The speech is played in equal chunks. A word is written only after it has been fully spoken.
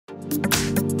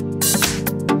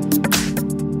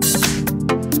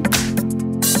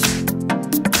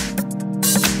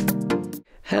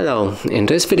Hello, in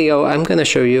this video I'm gonna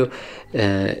show you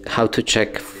how to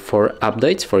check for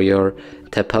updates for your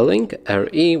Tether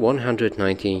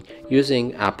RE190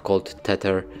 using app called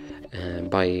Tether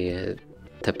by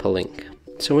Tether.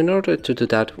 So in order to do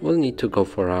that, we'll need to go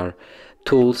for our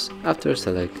tools after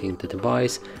selecting the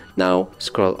device. Now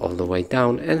scroll all the way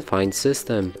down and find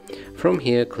system. From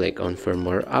here click on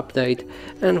firmware update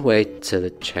and wait till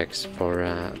it checks for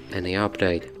any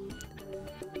update.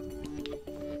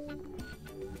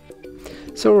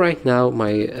 So right now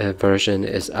my version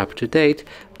is up to date,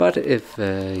 but if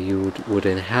you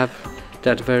wouldn't have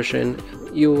that version,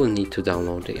 you will need to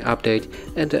download the update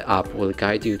and the app will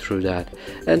guide you through that.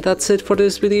 And that's it for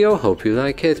this video. Hope you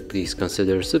like it. Please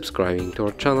consider subscribing to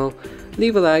our channel,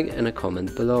 leave a like and a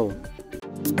comment below.